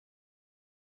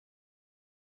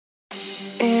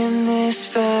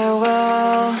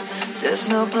farewell. There's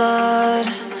no blood,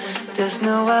 there's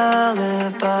no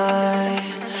alibi.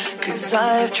 'Cause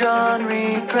I've drawn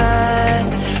regret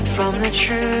from the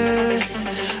truth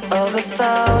of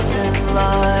 1,000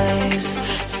 lies.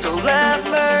 So let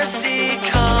mercy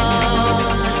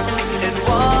come and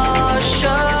wash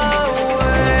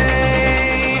away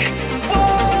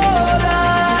what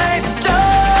I've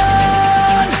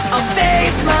done. I'll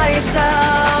face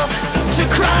myself to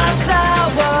cross out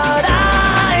what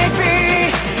I've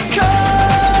become.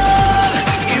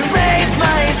 Erase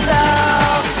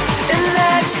myself and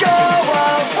let go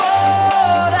of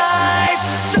what I've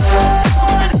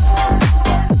done.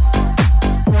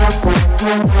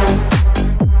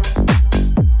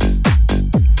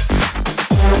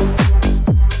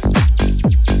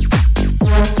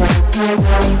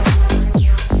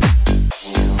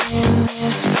 In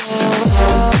this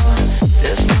farewell,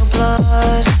 there's no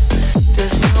blood,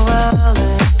 there's no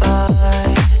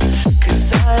alibi. 'Cause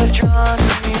I've drawn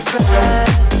regret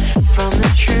from the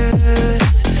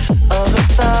truth of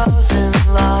 1,000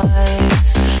 lies.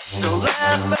 So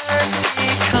let mercy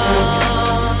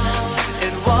come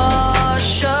and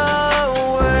wash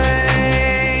away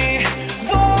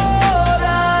what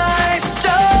I've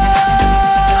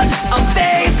done. I'll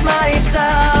face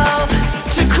myself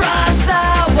to cross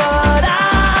out what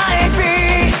I've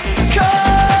become.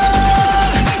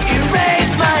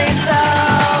 Erase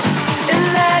myself and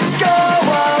let go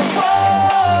of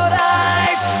what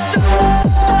I've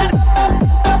done.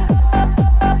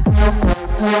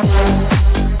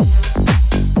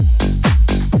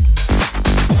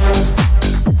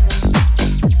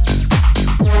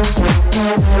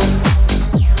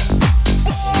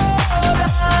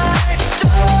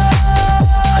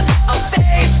 I'll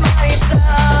face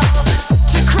myself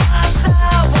to cross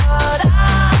out what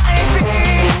I've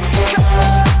become.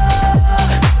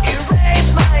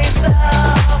 Erase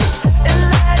myself and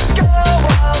let go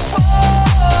of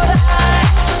what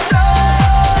I've done.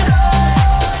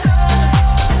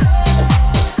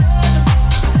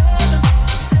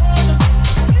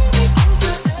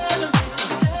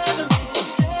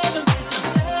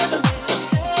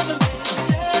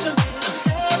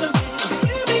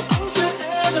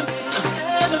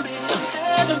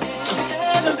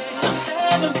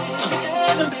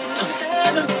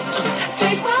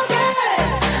 Take my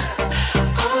breath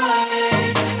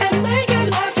away and make it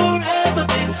last forever,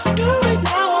 babe. Do it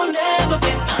now or never,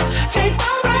 babe. Take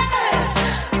my breath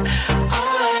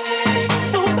away.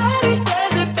 Nobody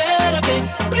does it better, babe.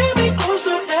 Bring me close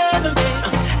to heaven, babe.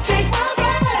 Take my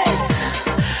breath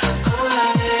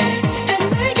away and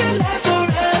make it last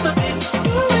forever, babe.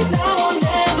 Do it now or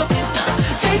never, babe.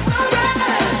 Take my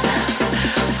breath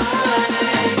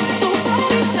away.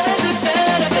 Nobody does it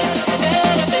better, babe.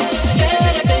 Better, babe.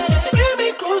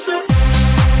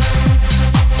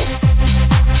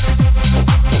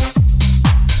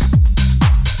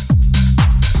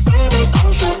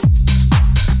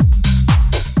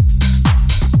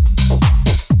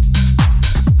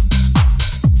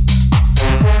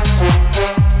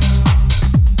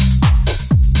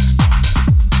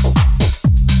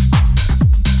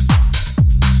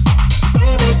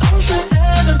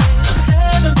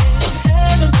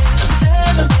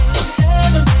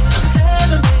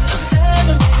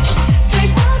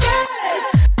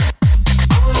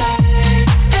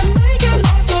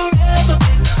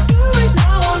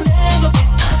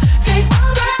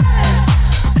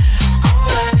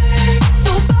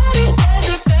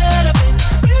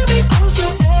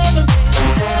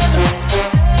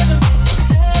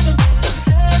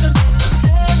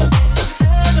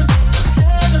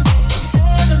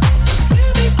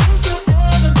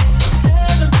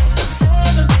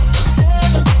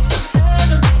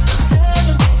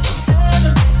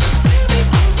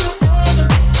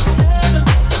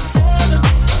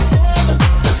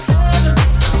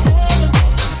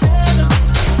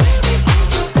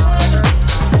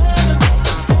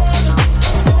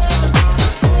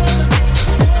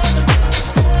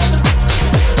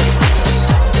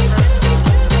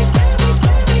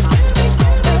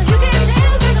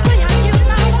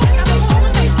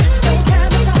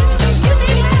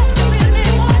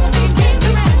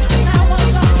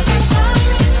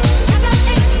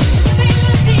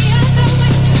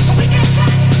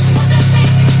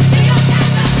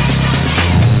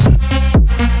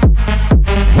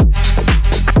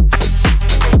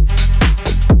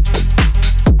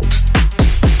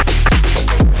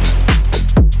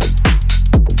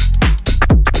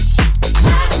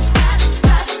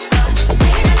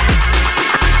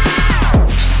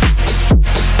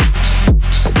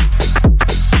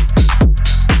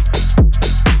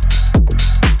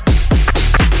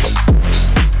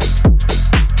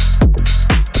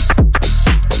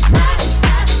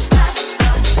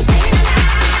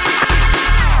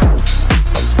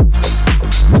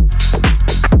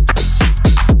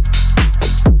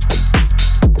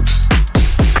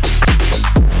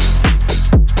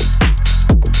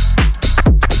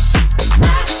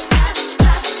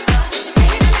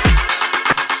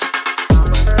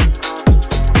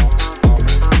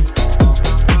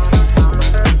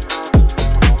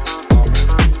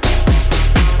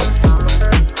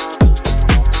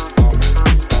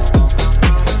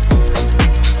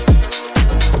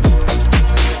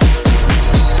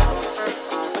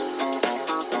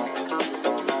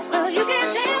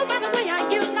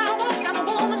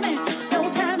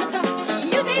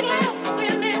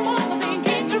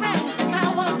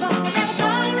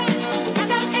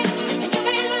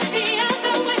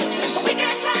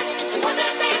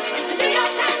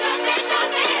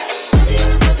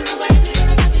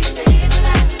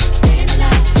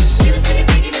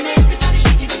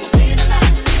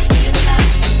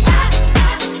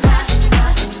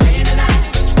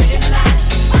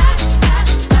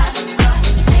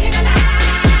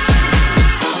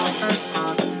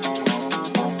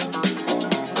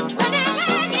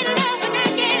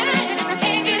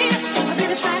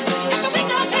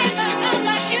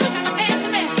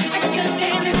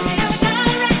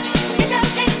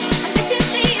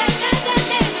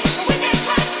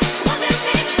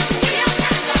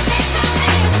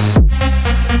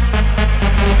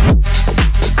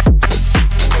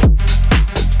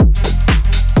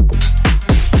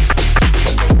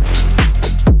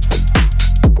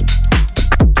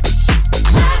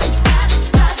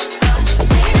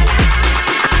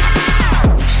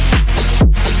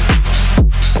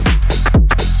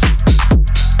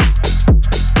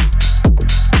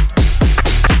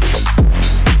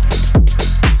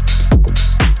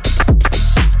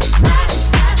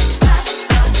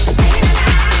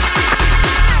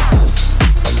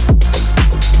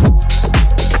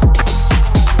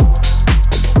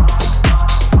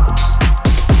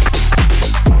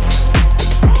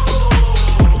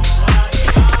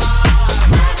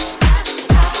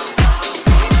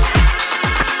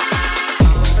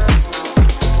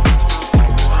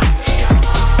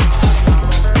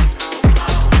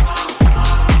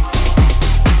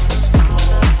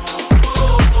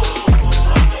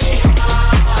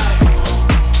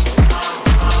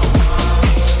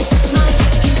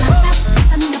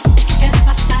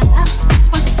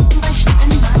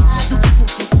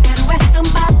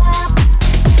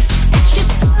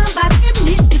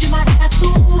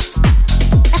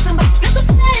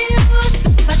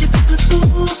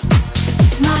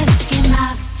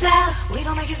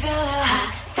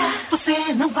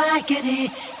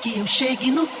 eu chegue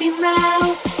no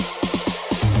final.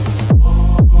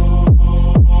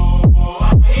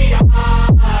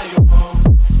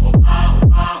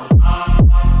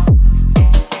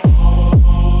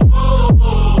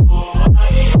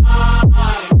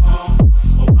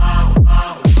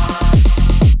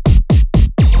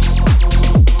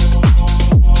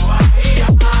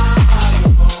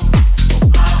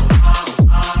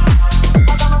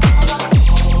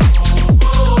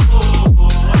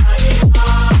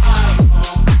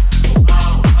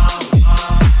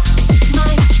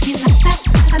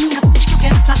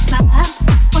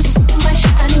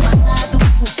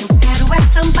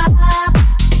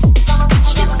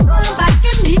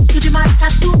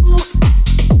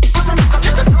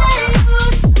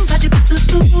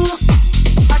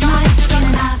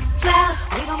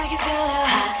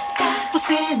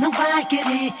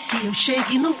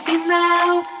 Chegue no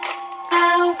final.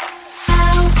 Au, au,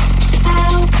 au,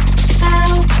 au, au,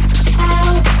 au,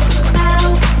 au,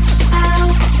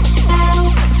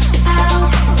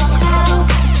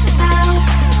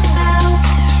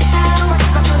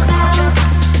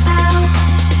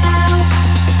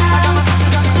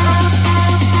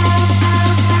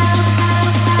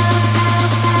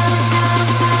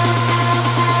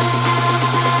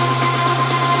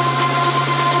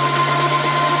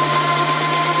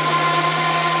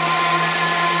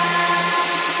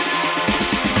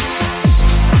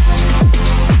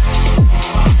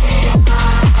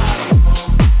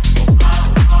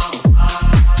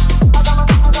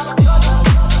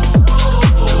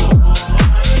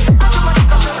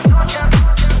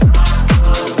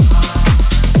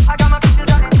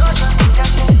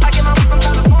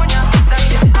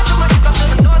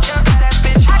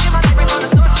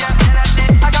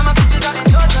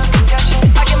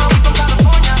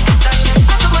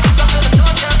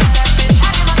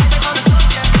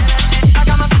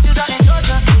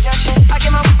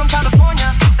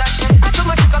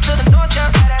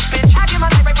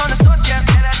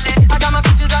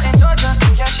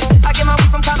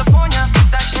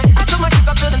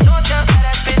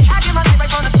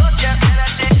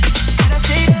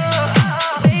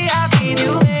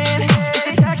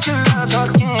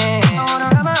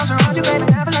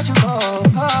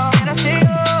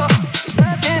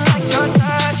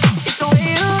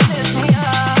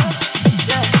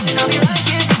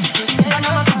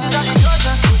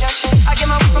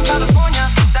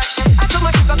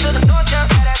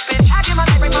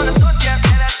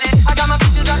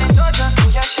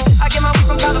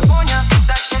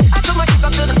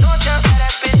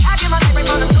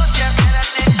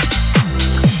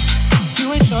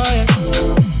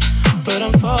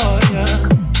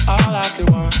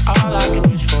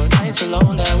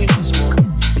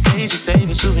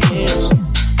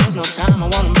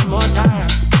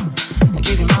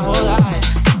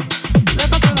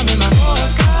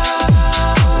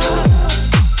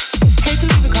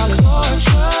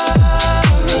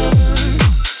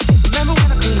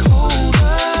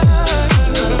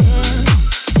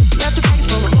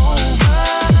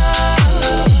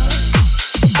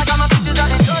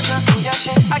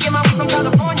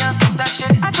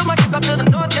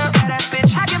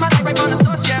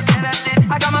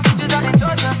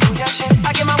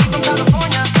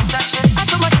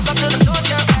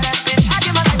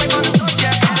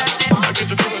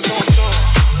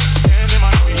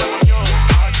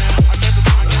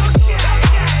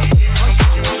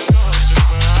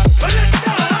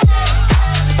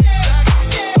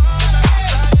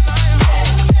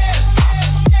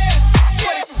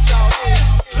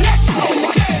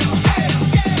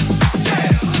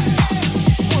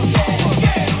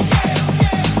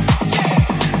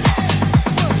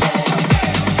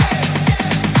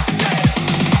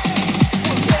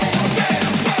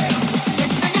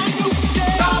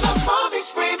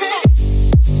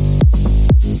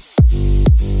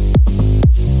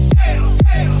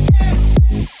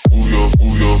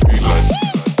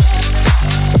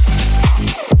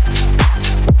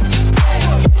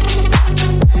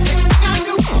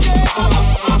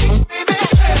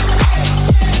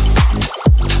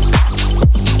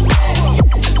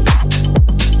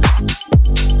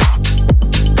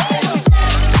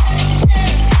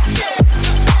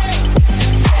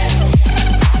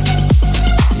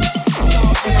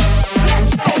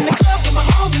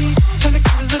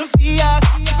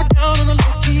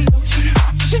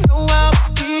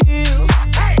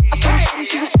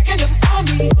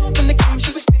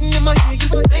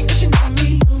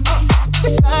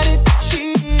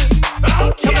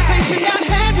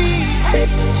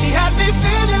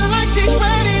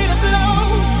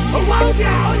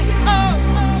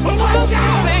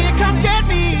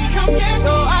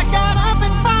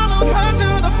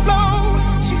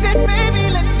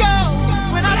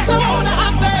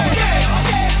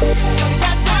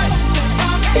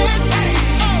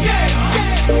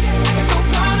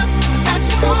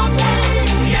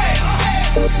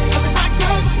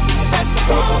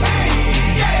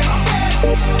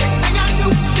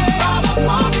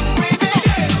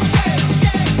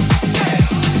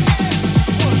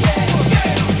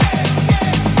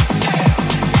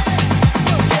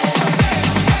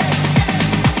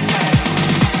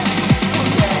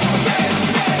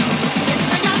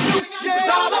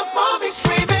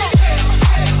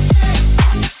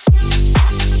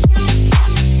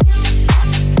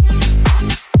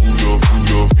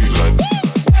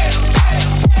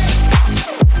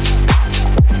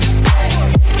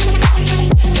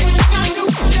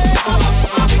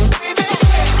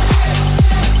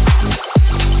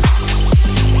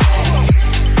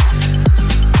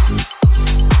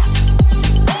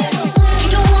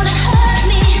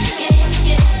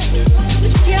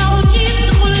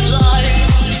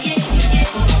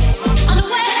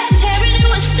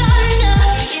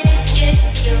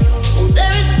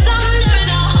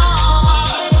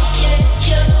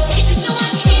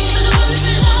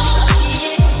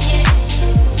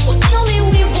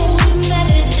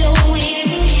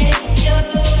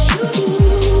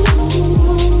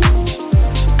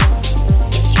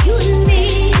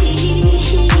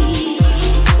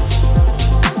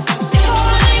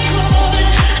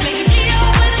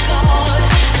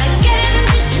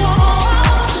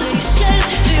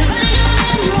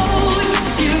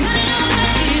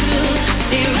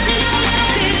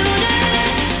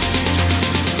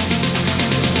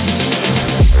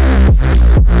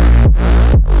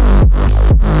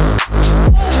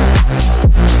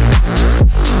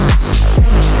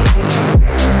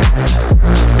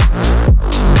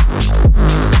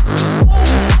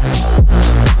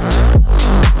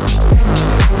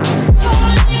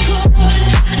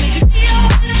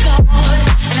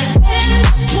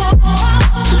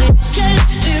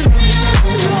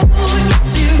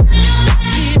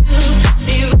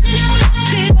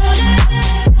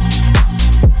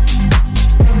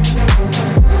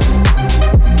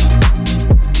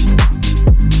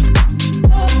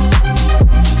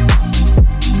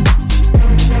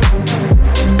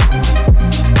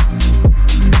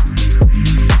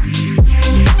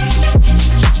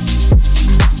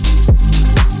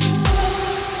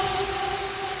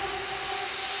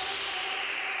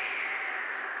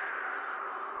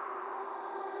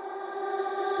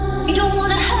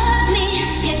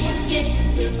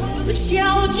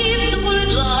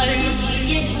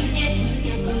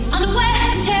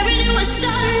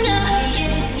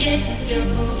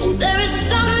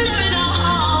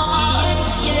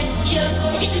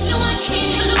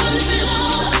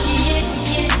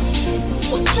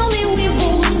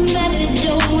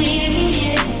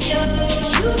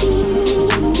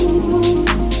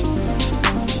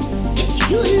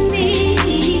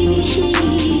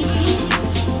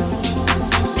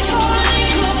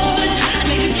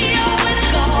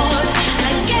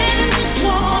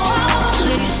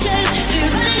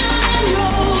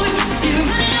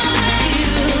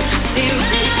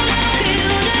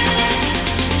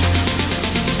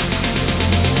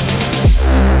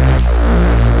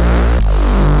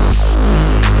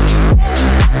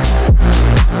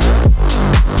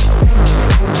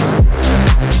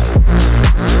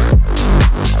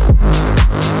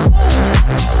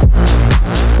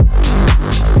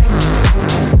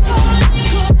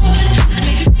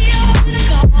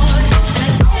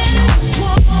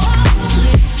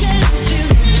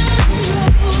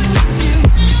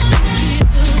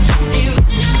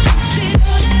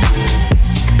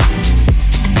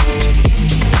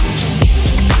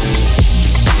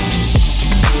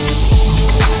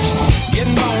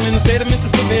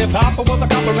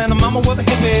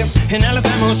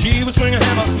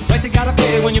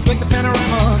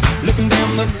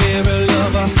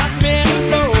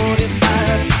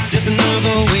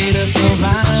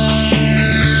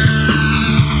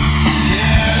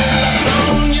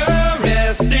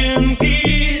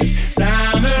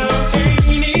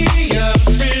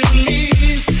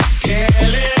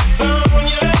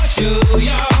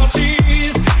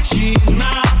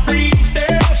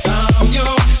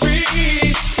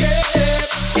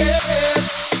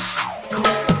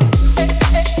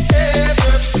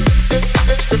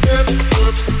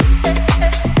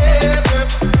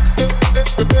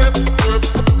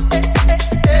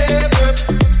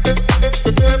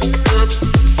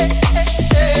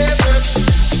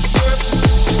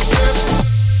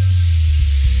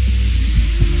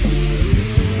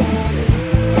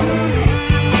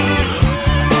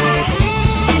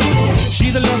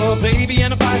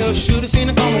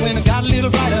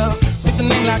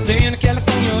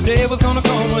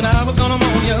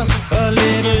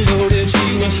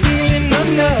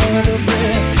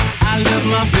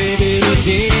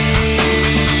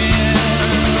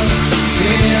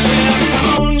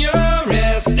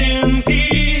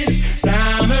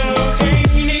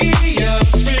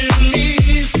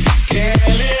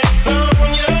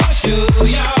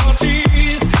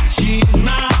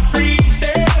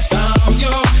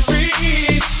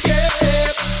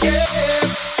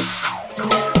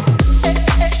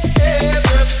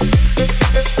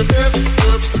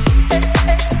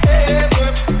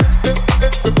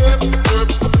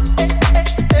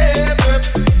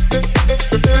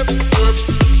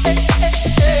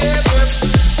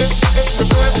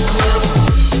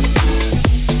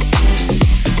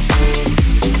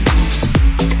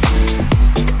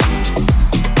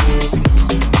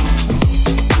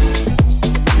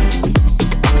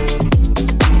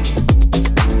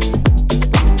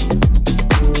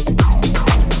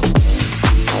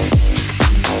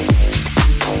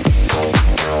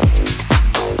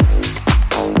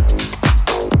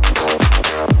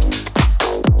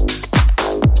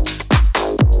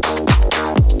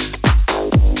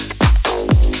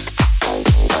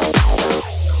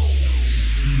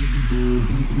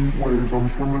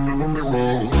 Sometimes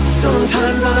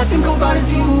all I think about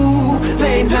is you.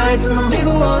 Late nights in the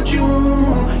middle of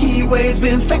June. He always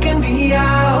been faking me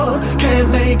out. Can't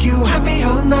make you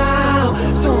happier now.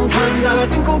 Sometimes all I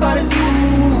think about is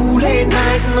you. Late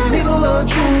nights in the middle of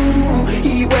June.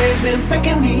 He always been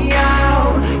faking me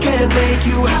out. Can't make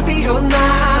you happier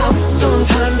now.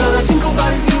 Sometimes all I think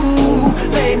about is you.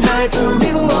 Late nights in the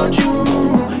middle of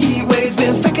June. He always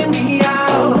been faking me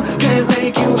out. Can't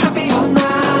make you happier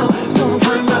now.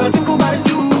 Sometimes all I think about is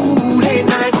you. Late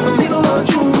nights in the middle of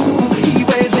June. He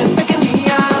always been faking me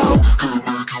out.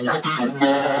 Can't make you happier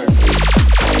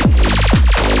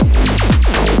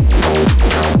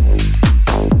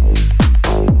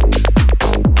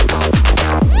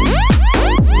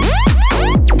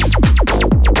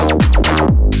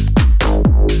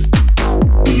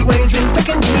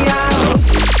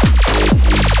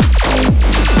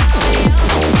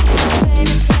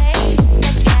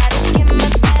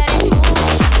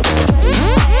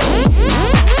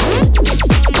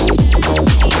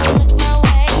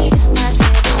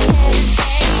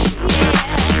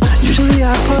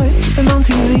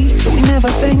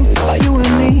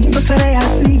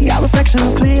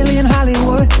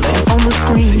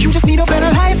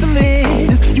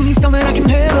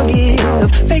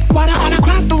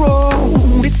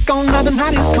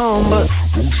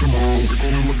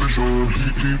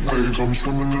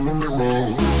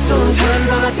now. Sometimes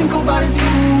all I think about is you.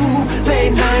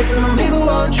 Late nights in the middle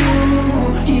of June.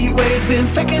 He always been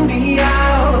faking me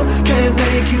out. Can't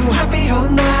make you happier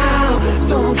now.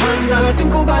 Sometimes all I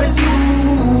think about is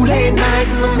you. Late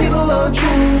nights in the middle of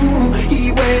June.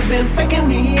 He always been faking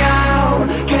me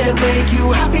out. Can't make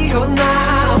you happier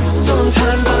now.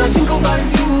 Sometimes all I think about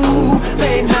is you.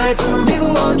 Late nights in the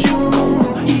middle of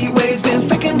June. He always been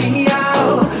faking me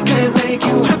out. Can't make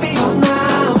you happier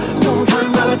now.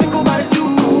 Sometimes all I think about is you.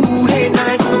 Late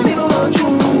nights in the middle of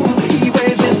June. He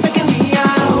always been faking me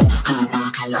out. Can't make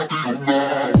you happier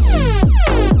now.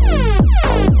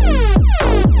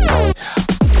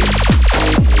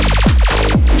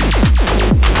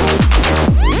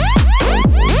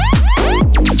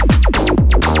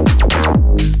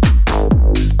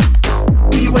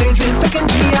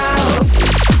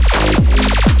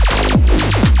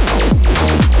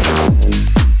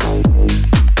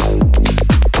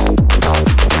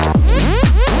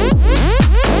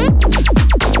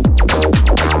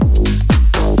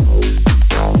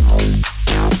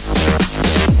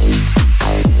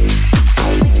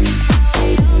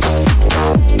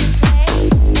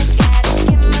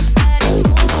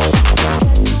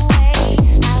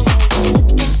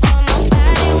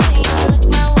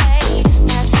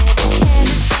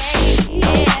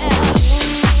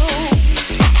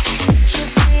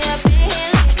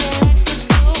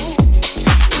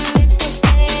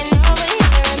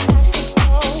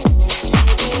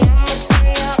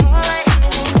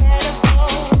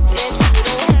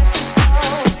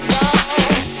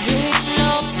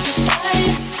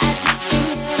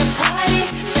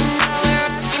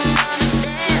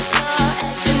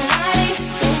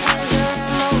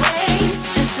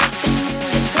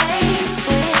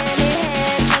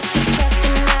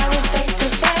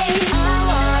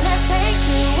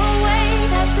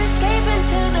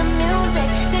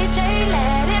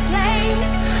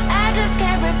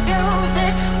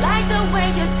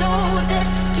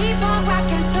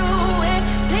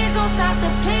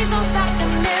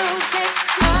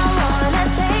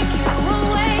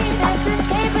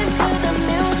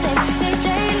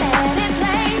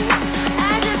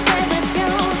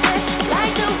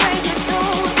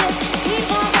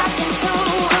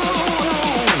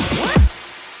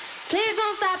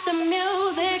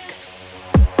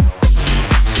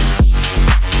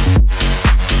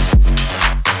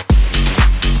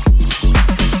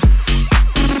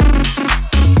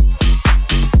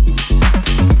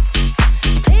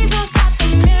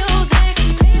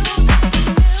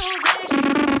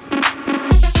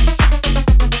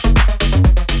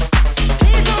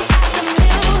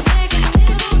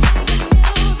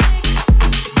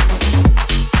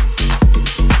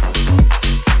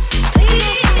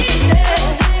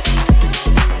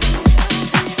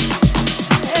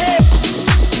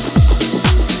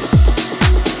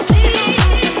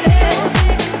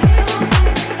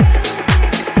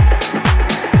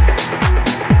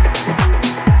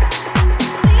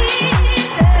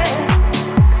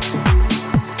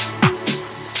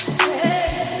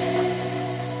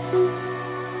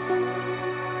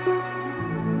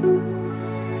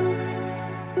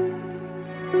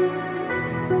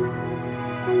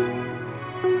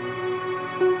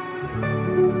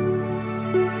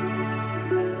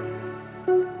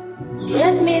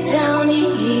 Let me down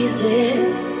easy.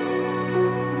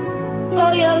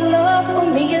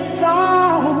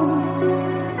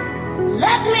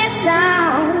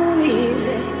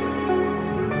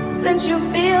 since you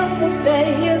feel to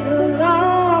stay here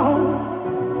alone.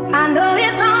 I know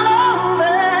it's all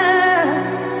over,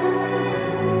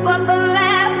 but the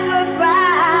last goodbye.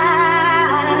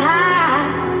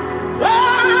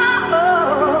 Oh,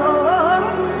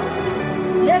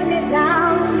 let me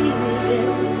down easy.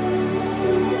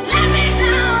 Let me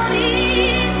down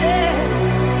easy.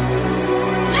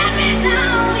 Let me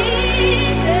down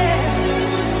easy.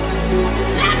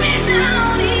 Let me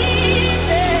down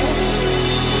easy.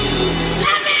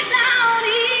 Let me down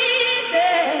easy.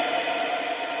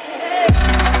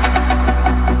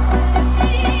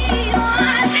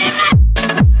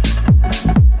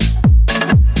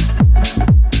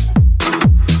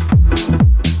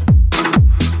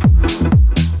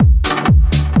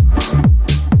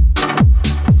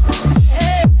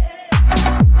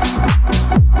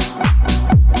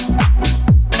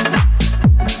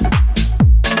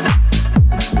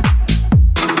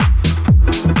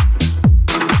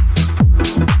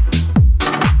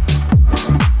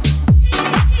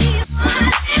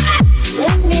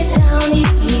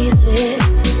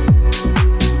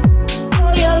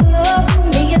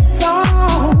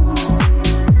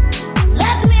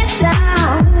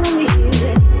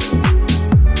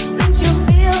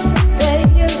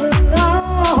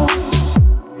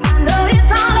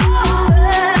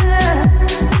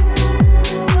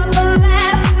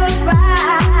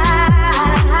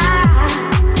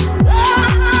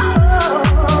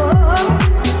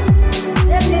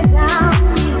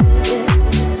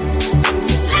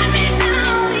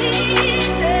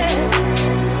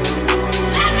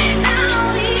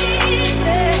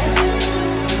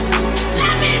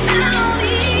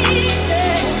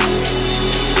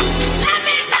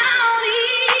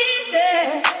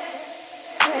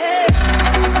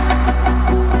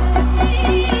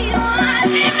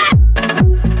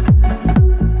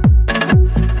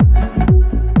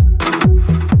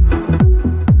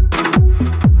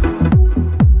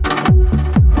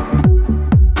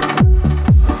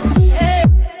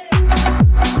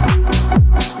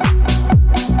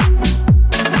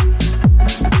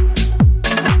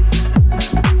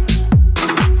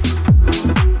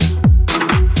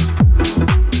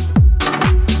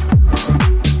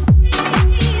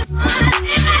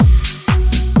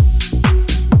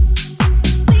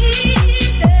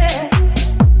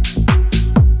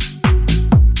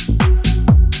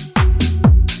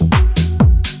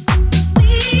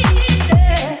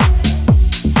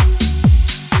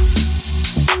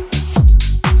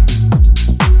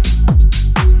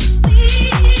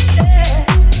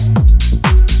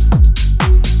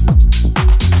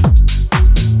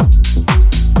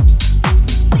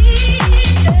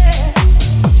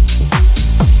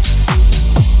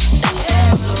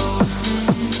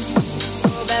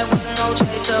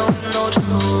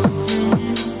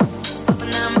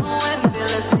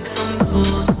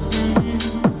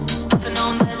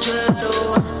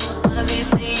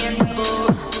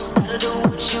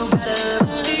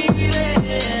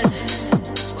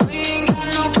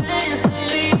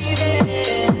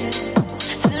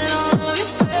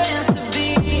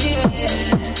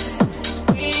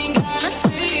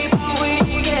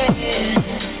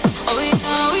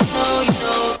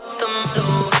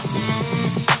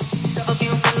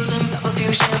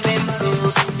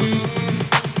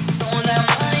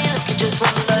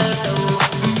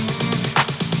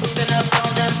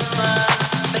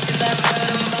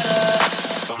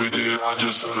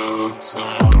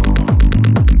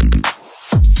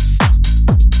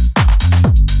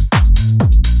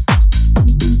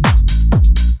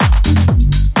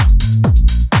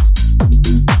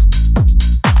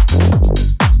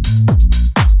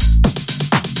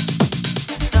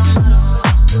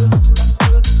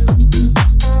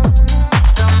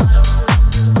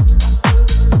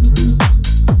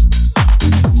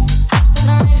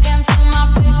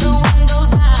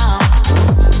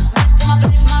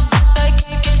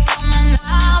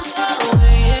 Now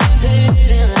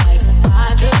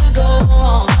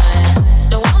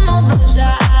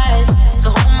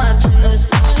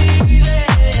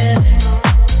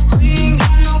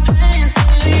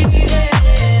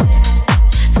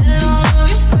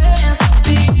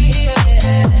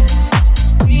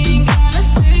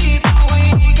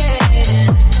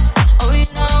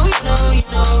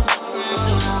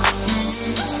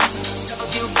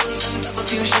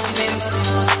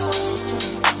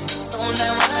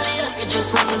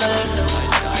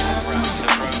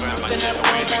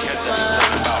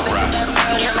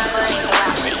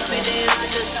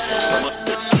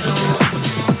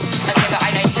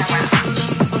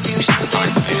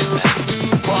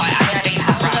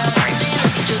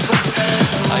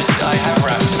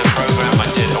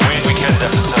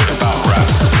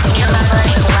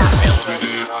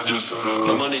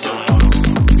My money don't.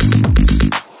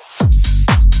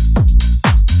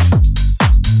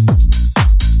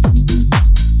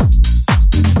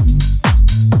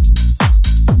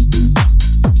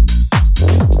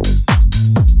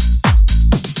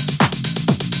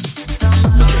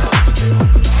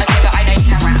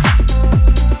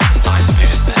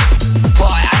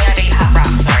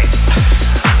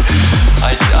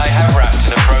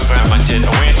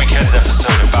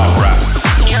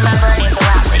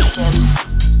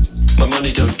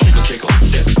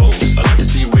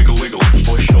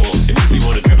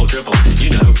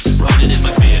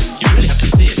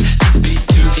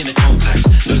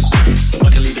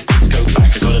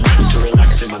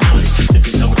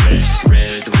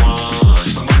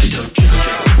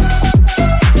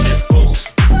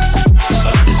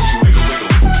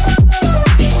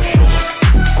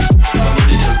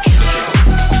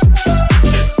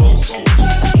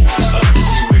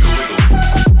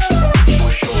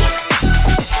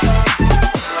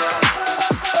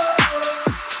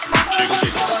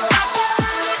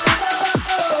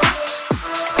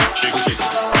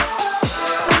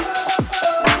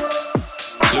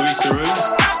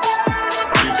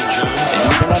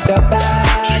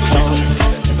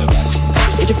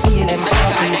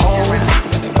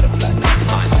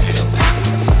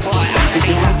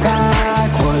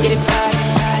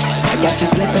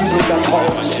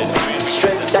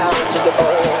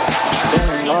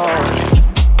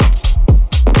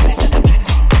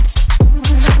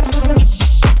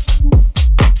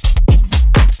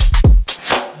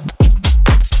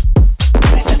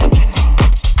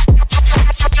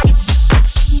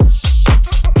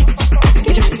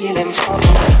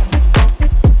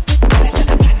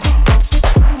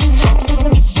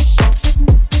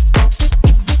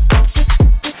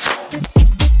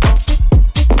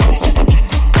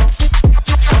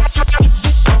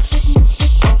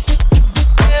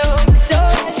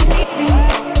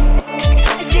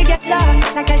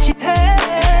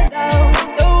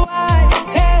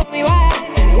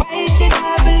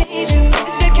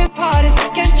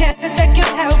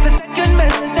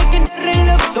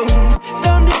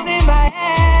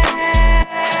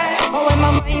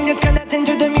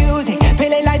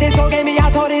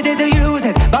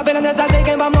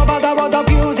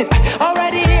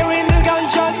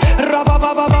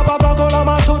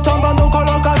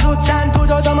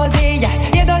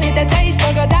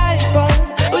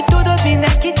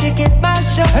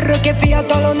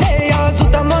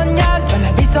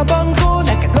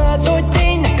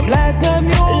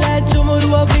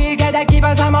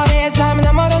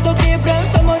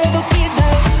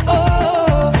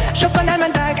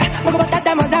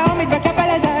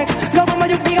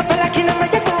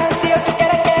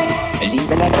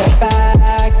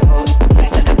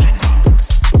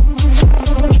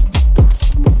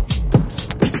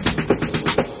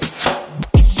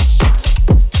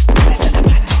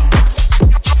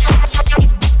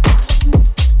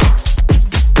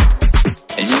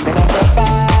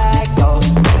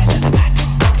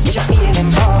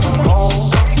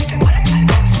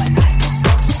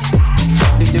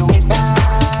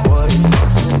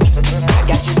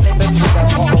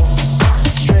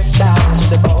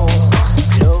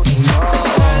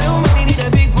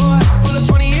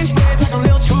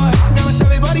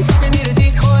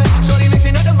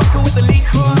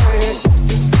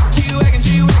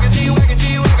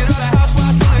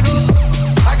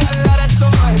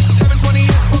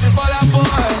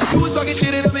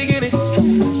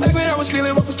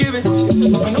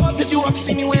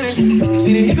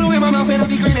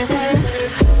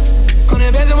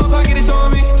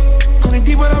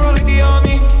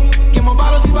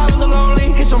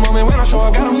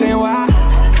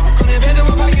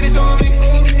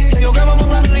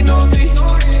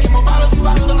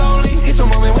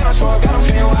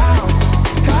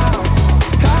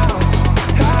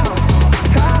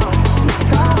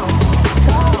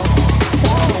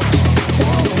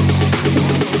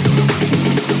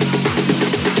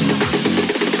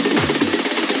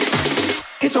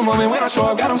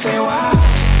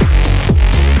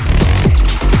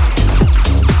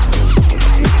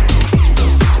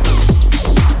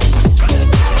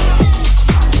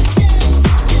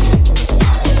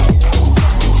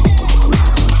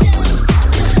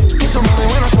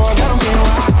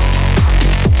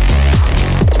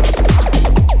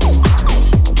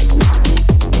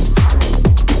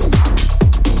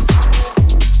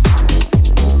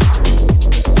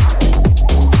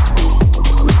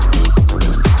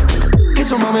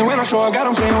 So I got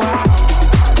them saying wow.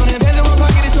 Con el beso en my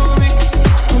pocket, it's on me.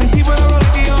 Con el tipo de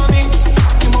roller que on me.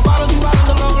 And my bottles, these bottles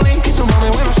are lonely. Kiss on mommy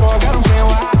when I show I got them saying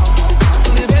wow.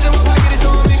 Con el beso en my pocket, it's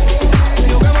on me.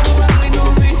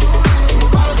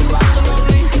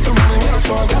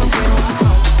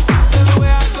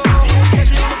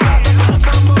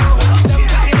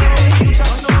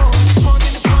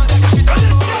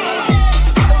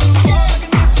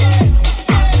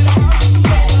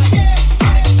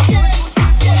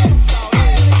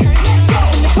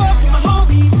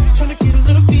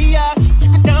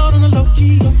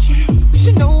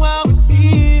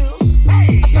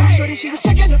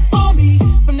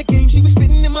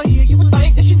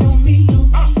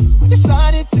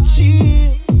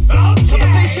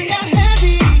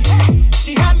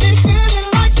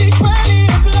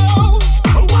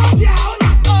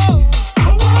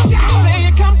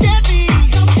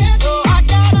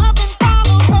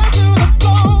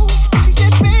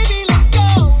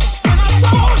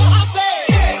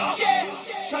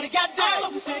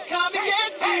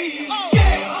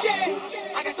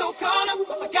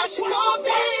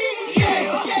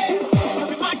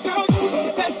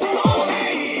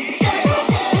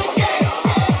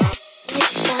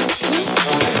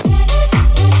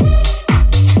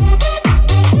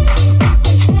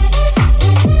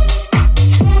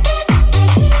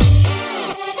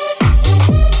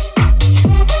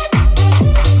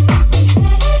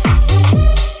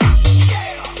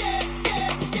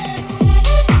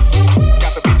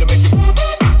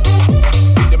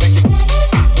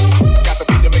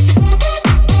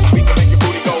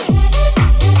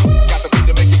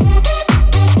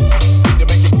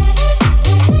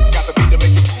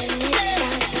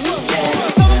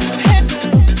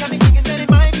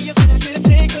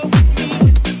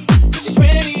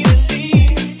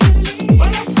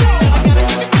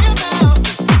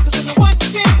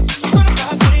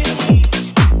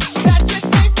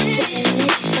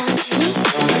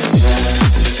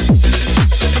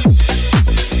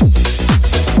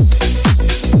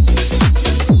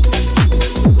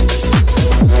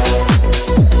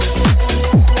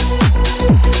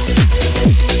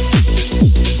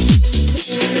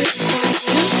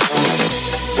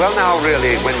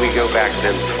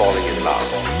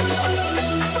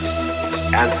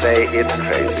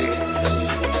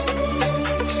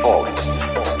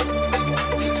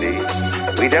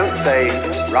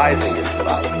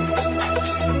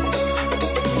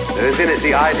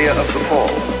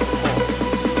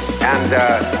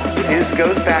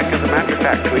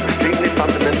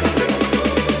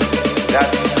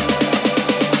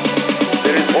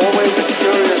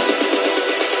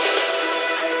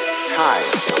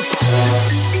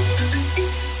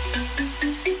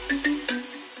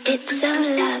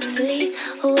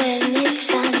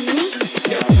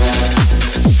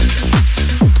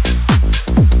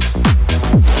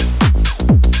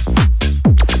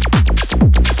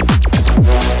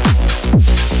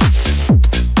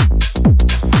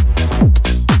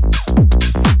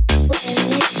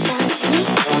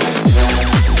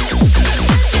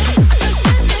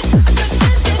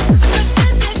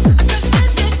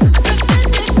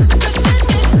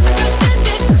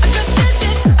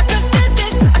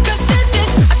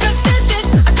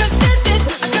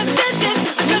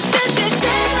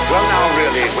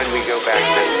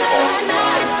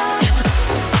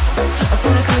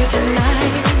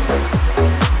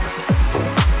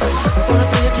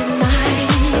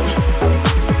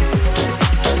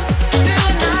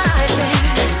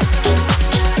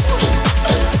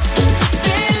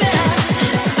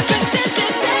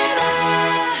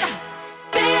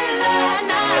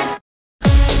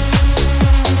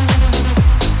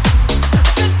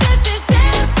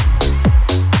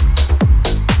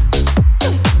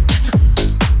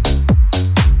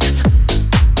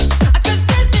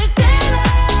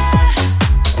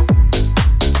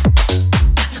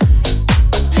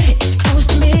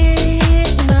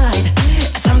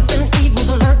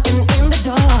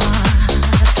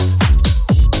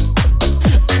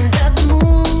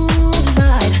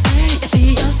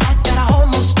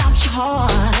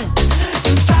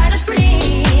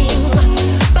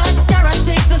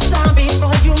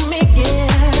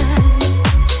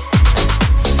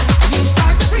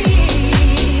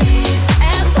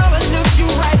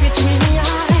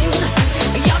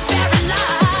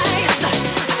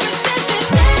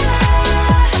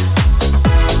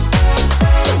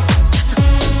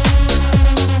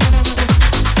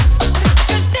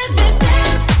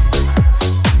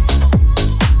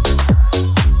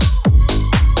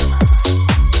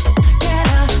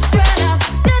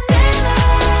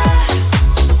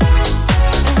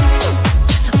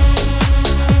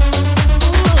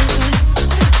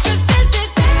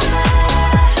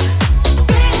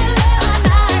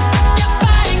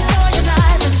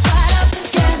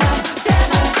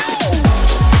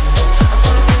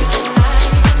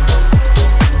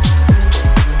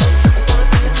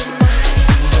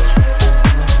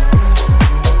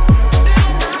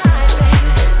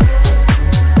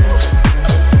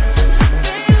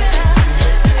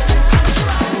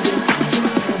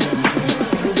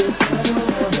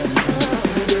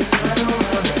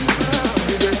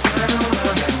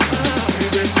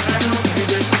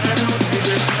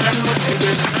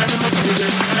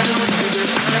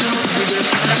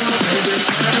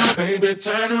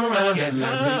 turn around and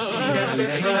let me see that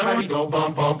sexy body go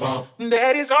bump, bump, bump.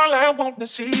 That is all I want to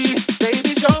see.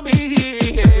 Baby, show me.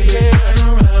 Yeah. Turn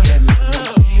around and let me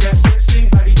see that sexy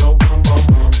body go bump, bump,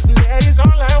 bump. That is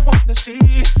all I want to see.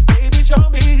 Baby, show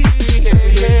me.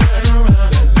 Yeah. Turn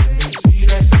around and let me see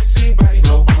that sexy body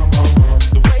go bump, bump, bump.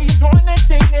 The way you're doing that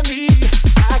thing to me,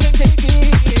 I can take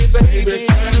it, baby.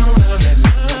 Turn around and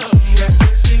let me see that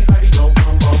sexy body go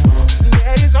bump, bump, bump.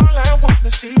 That is all I want to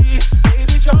see.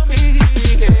 Baby, show me.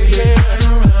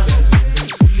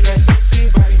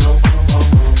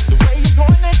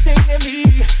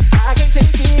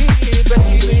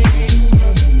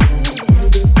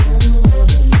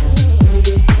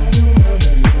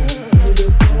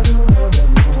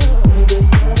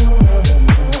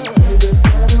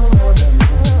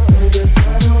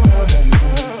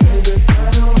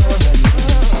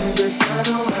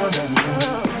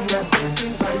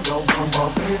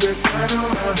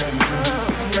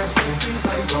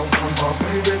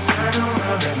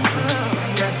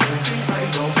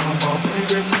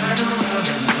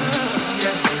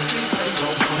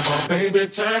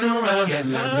 turn around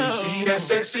and let me see that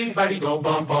sexy body go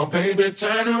bum bum. Baby,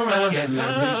 turn around and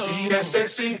let me see that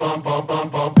sexy bum bum bum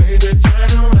bum. Baby,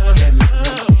 turn around and let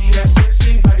me see that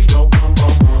sexy body go bum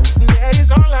bum bum. That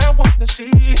is all I want to see.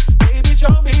 Baby,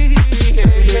 show me.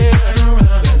 Baby, turn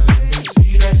around and let me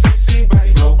see that sexy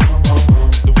body go bum bum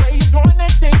bum. The way you doing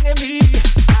that thing to me,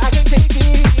 I can take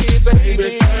it, baby.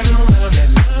 Baby, turn around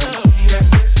and let me see that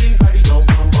sexy body go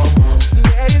bum bum bum.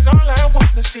 That is all I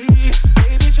want to see.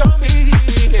 Baby, show me.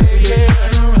 Baby,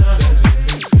 turn around and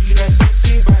let me see that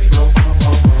sexy body go bum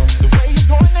bum bum. The way you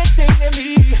doing that thing to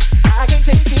me, I can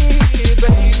take it,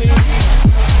 baby.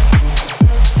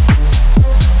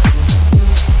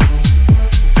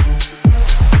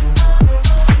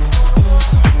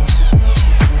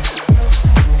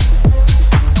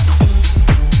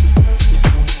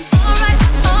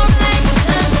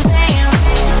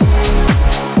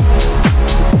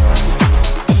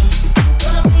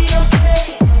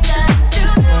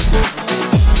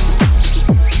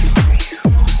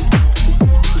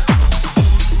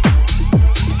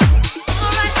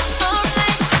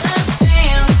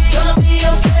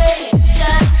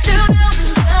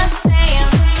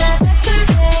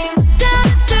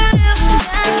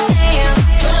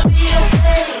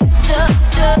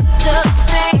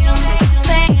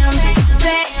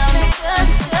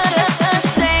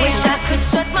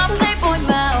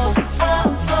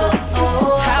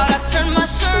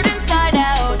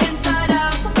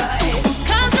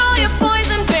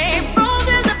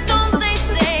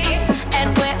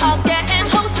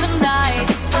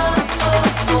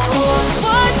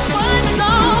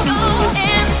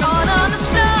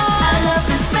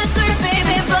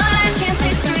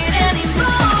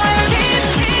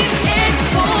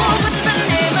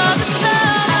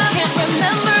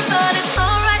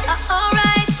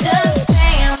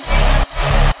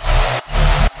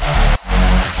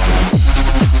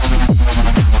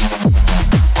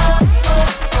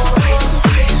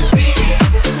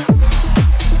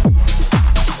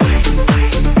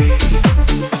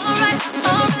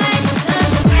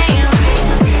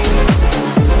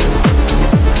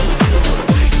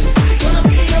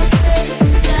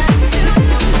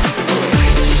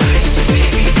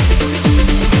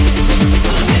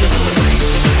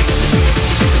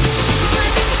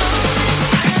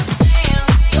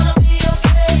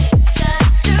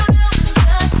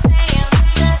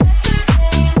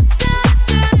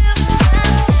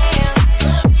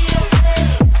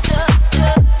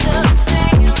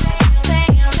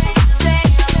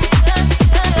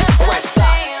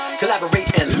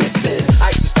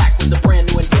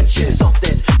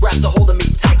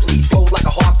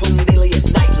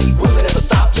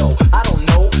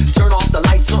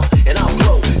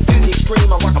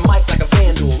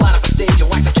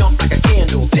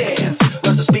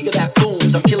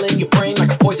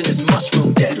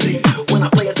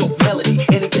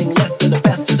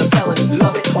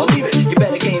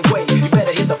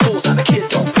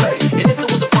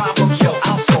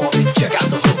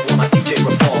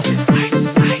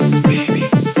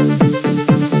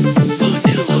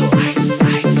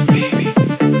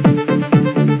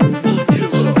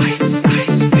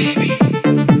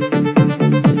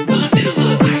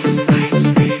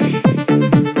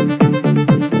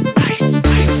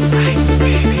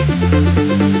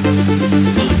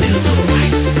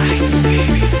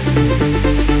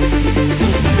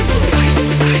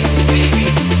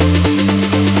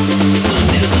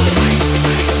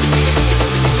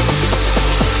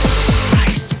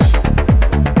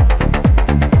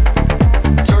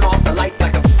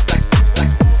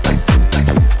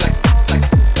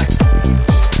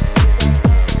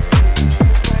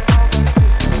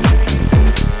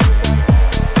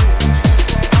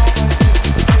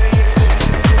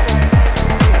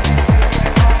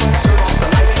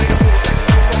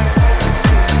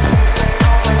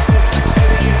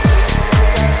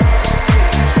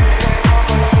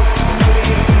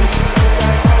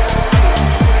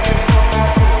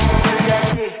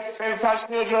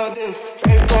 still drug dealer.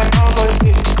 Baby, going on for the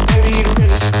city. Baby, he the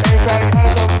realest. Baby, probably got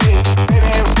a couple billion. Baby,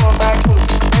 had 4 or 5 killers.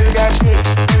 Baby, got children.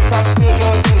 Baby, probably still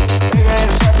drug dealer. Baby, ain't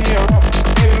a trapper, he a rapper.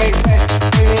 Baby, make cash.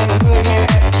 Baby, in the hood, he ain't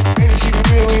happy. Baby, keep it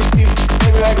real with his people.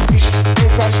 Baby, like a bitch.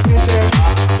 Baby, probably still sell.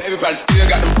 Baby, probably still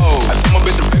got them hoes. I told my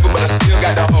bitch I'm faithful, but I still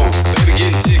got the hoes. Baby,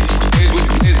 getting jiggy. Stays with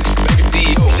the glizzy. Baby,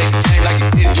 CEO. Shake the game like it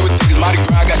did. You would think it's Mardi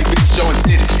Gras. Got these bitches showing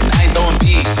titties. And I ain't throwing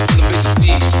beads. Them bitches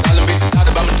weed. Styling bitches out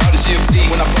about my daughter, she a flea.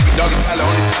 When I fuck a doggy style,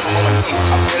 only time I'm on my knee.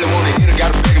 I barely wanna hit her, got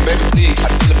her begging, baby, please. I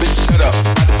tell a bitch to shut up.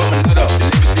 About to fuck my nut up. The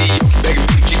living CEO keep begging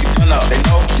me to keep the gun up. They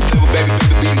know you play with baby,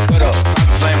 baby, beating cut up.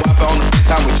 Private playing Wi-Fi on the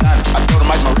FaceTime with China. I told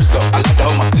him ice my wrist up. I like to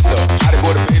hold my fist up. How to go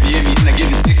to baby in me and I get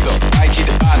his dicks up. I ain't keep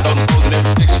the vibe, throw them clothes in every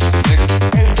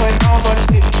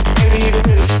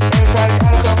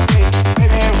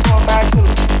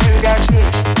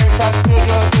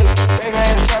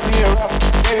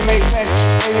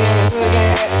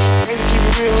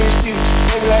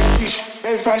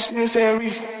still saying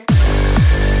reef.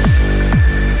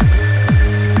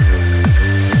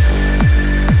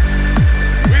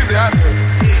 Weezy out there.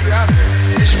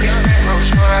 This bitch back, bro,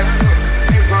 showing how to do it.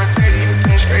 Ain't going crazy, even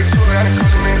getting straight to it. I done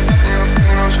caught some man fucking and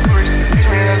fucking on storage. Bitch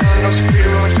man, I love no security,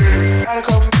 on security. I done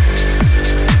caught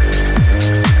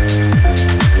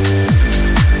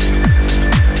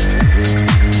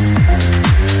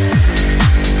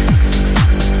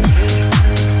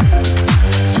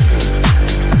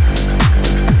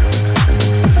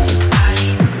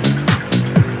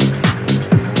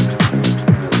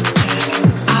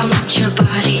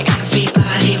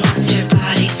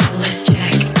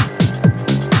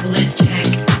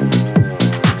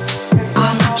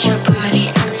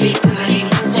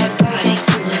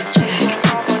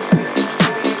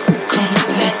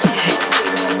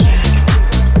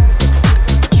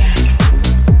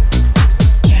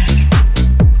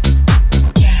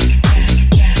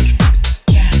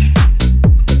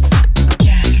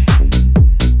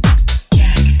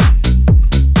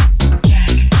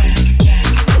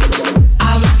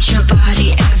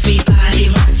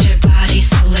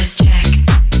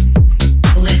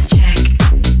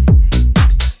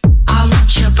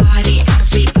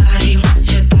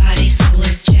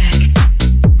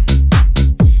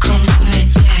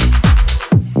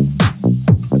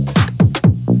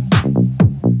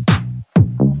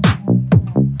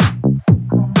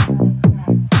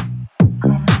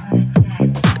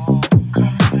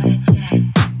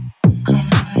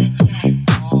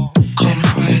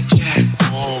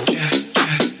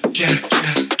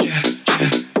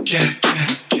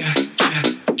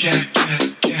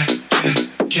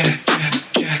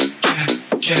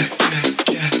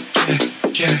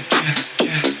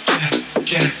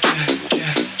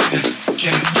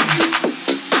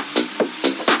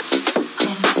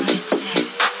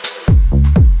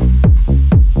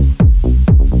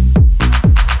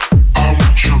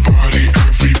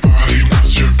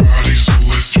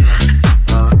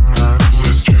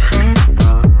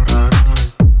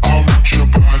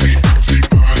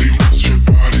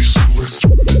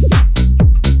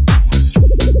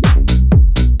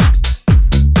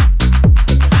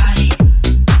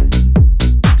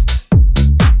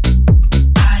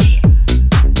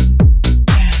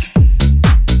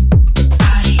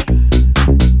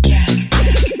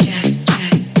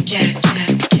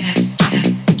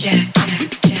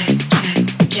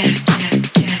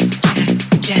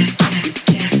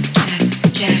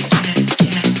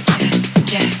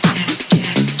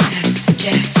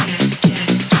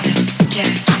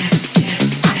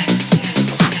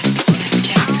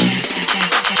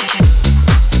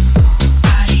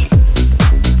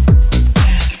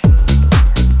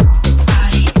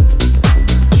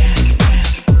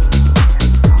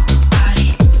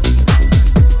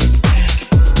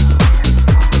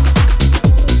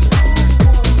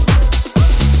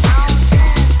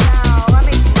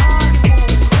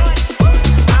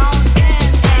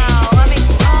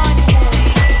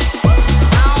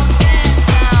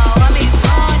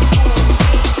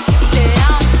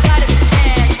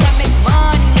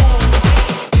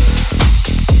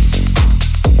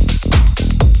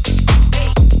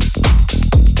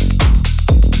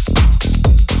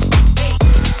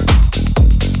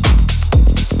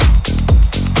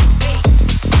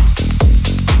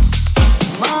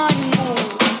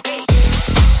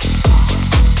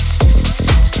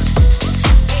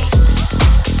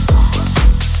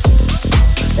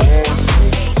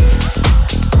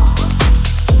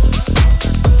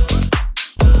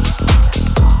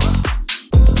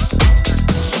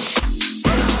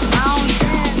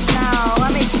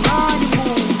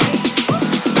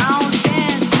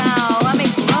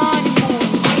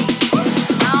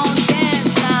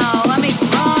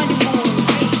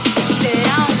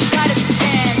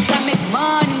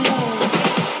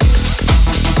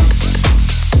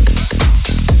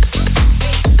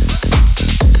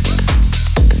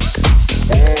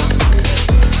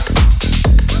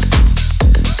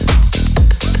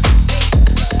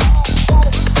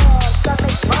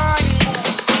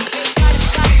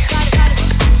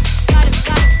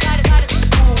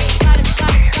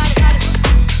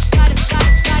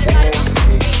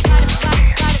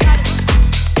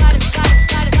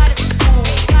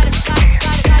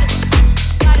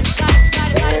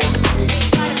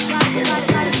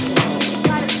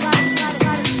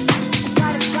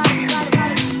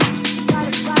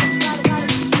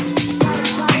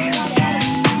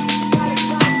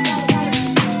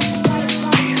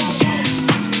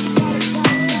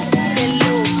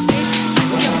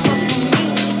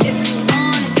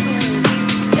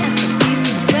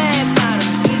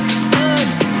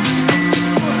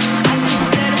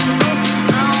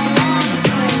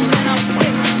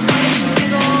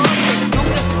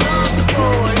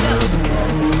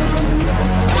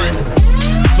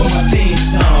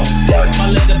My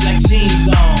leather black jeans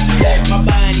on, my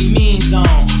by any means on.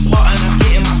 Partin', I'm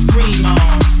getting my scream on.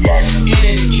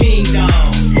 Into the kingdom,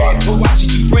 but watch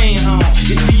it you bring home.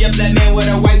 You see a black man with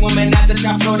a white woman at the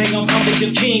top floor, they gon' come to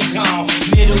your King Kong.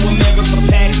 Middle America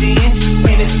packed in,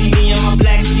 Hennessy on my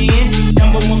black skin.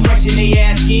 Number one question they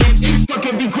asking,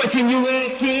 fucking be question you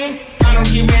asking. I don't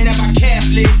get ran at by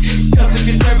Catholics, cause of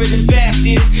conservative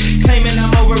Baptists, claiming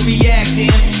I'm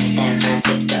overreacting. San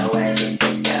Francisco, where's your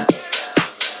disco?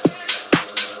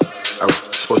 I was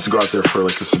supposed to go out there for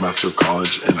like a semester of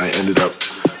college, and I ended up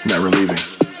never leaving.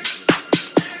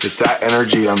 It's that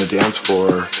energy on the dance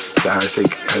floor that I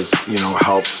think has,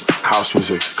 helped house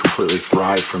music completely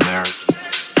thrive from there.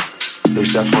 There's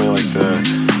definitely like the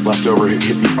leftover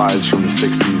hippie vibes from the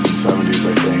 60s and 70s,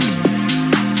 I think.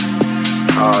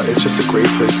 It's just a great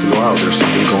place to go out. There's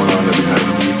something going on every night of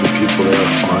the week with people there,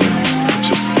 fun.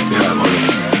 It's just, I love it.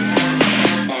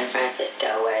 San Francisco,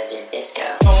 where's your disco?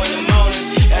 Oh, in the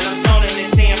morning, and I'm zoning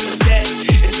and saying possessed.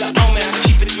 It's the omen, I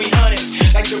keep it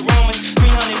 300. Like the Romans,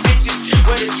 300 bitches,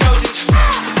 where the Trojans.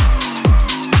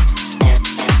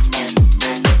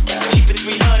 Keep it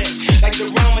 300, like the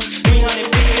Romans, 300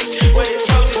 bitches, where the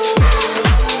Trojans.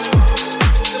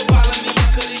 So follow me,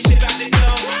 cause this shit about to go.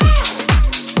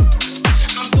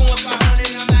 I'm doing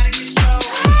 500, I'm out of control.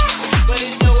 But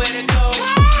there's nowhere to go,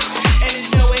 and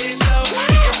there's nowhere to go.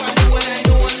 If I knew what I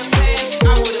knew in the past,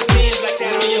 I would've been like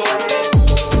that.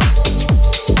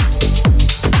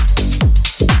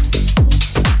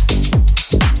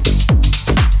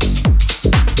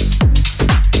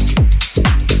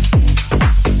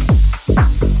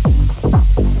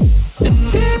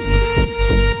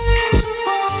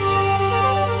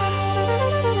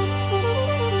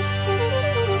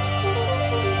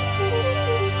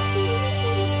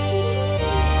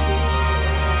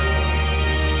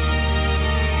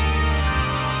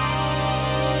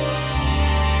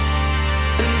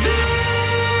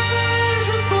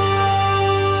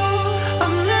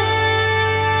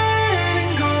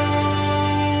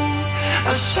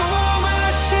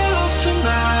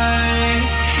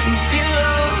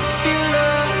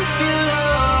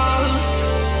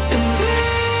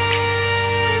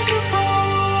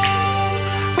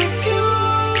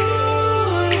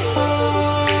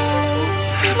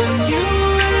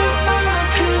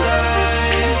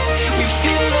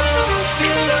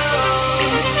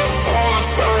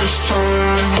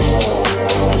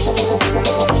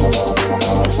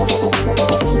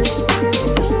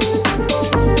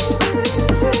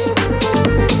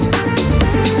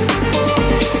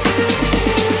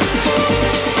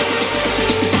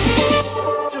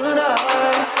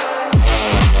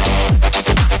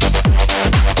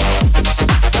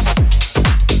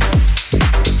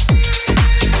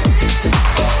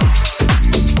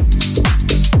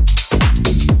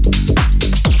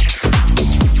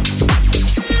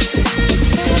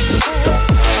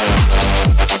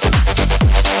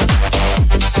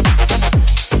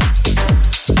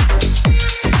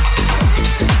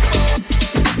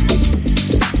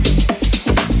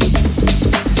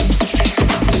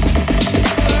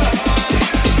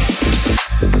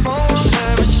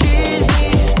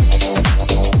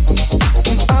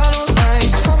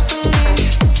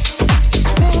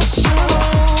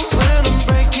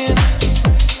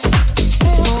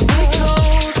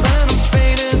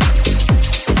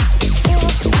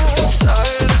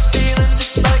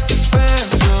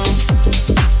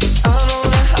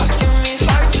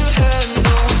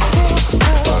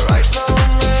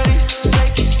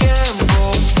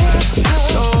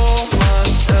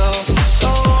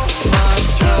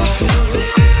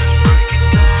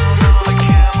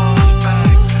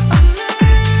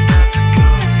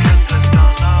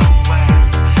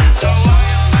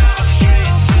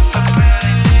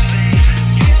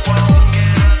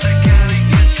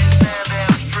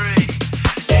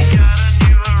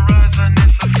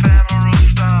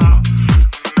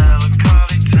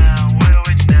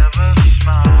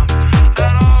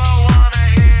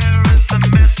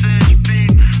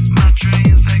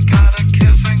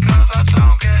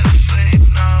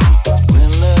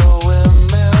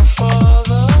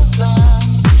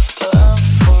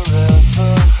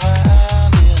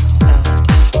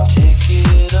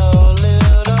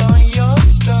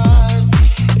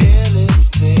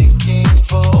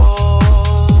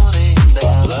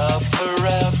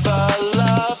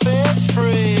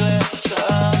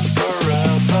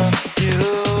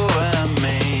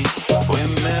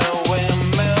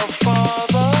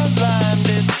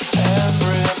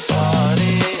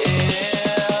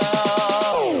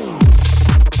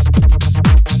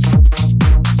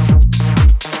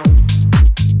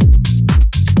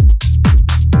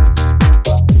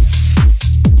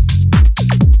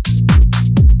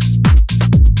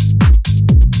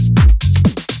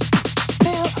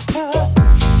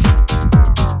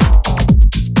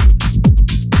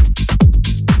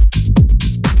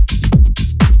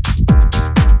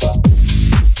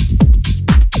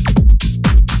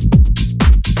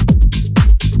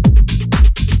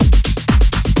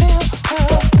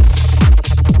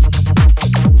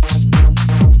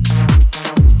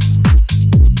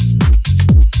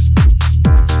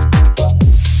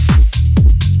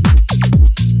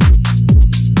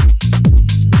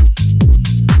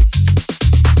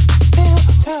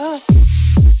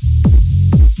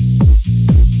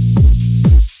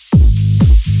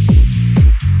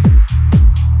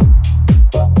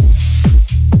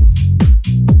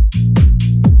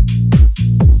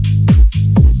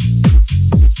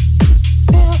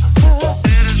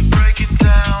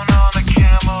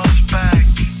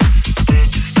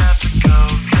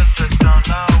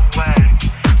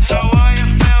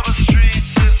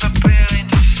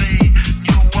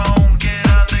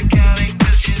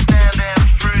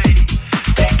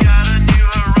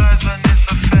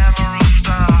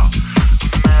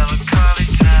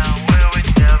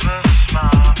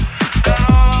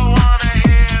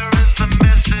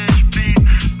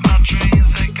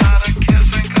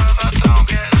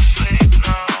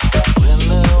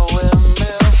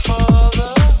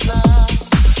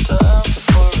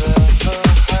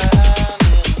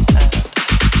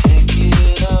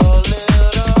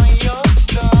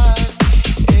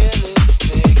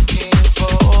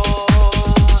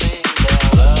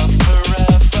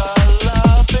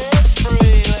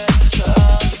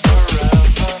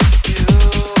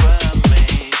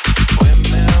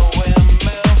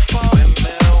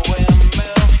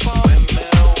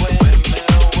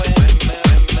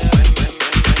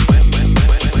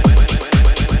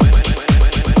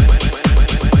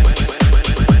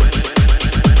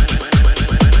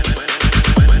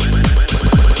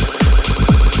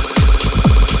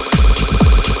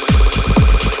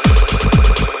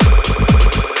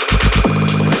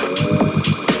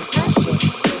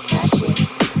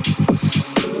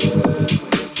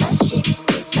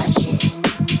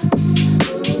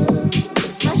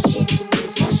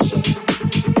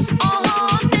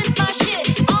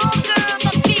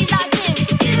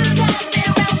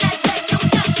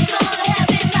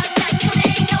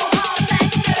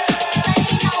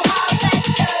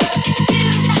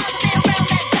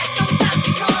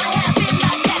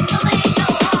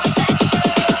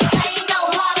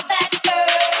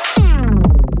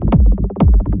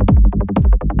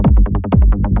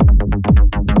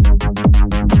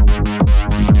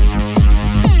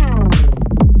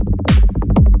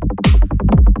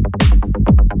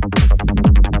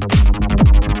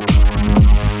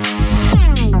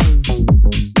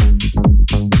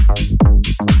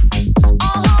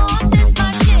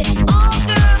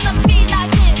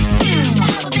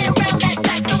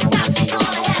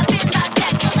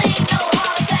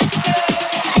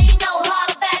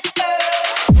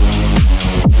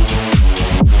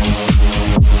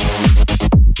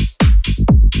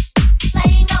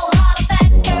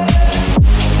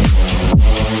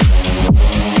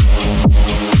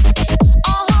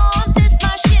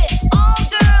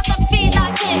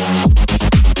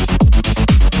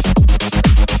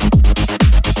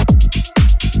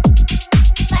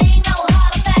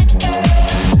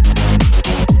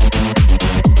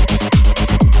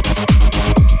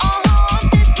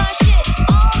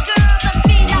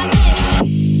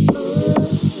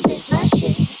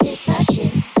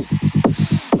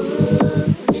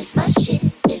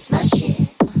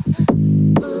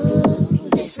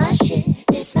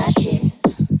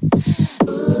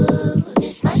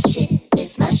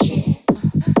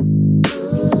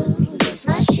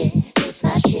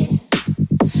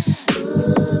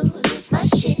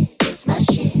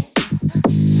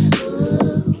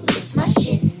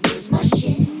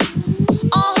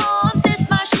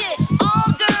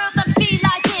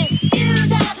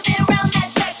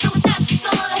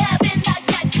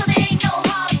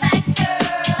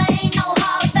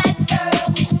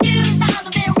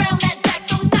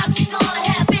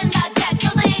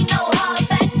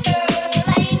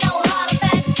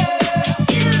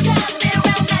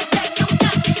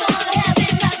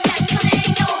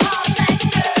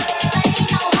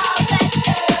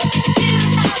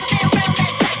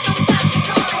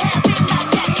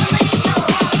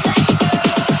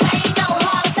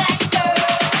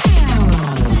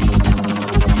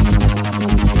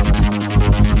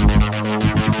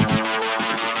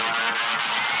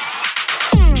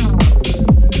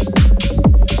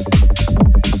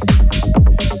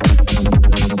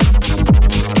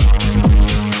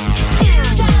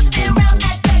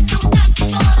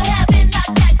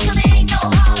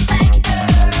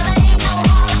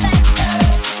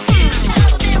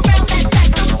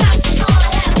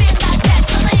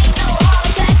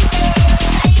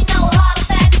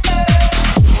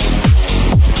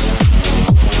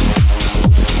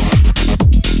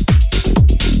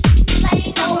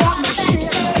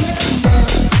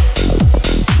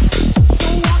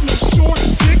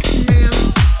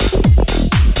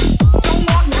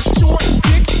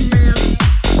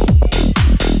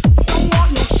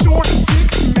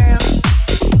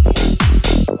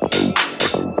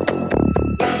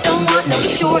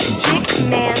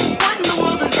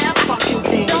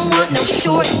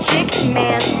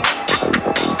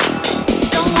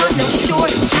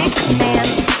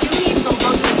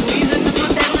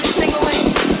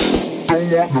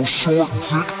 want no short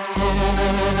dick.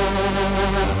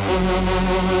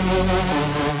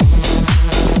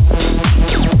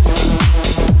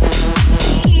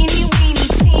 Teeny weeny,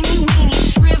 teeny weeny,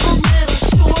 shriveled little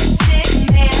short dick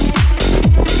man.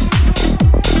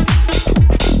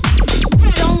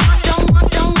 Don't want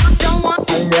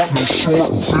no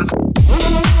short dick.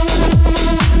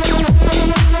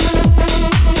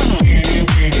 Teeny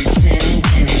weeny, teeny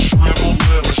weeny, shriveled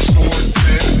little short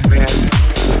dick man.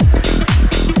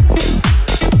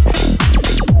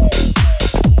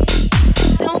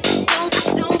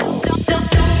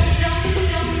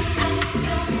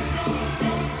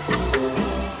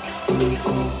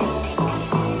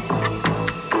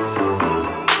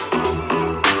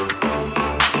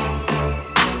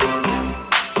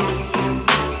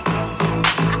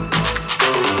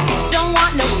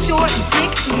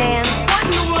 Man. What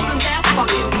in the world is that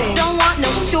fucking thing? Don't want no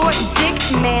short dick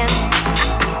man.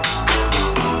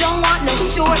 Don't want no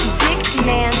short dick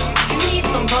man. You need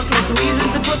some buckets and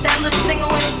tweezers to put that little thing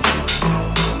away.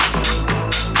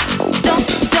 Don't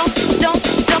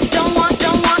want.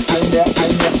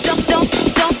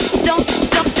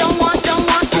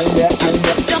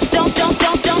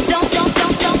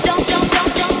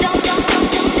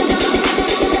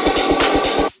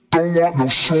 Don't want no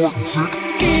short dick.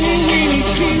 Teeny weeny,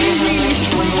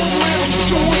 shriveled little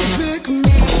short dick man.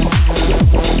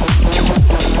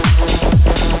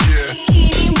 Yeah.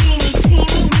 Teeny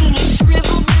weeny,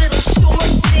 shriveled little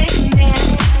short dick man.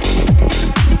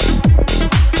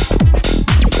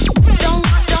 Don't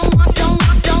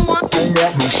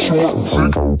want no short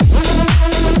dick.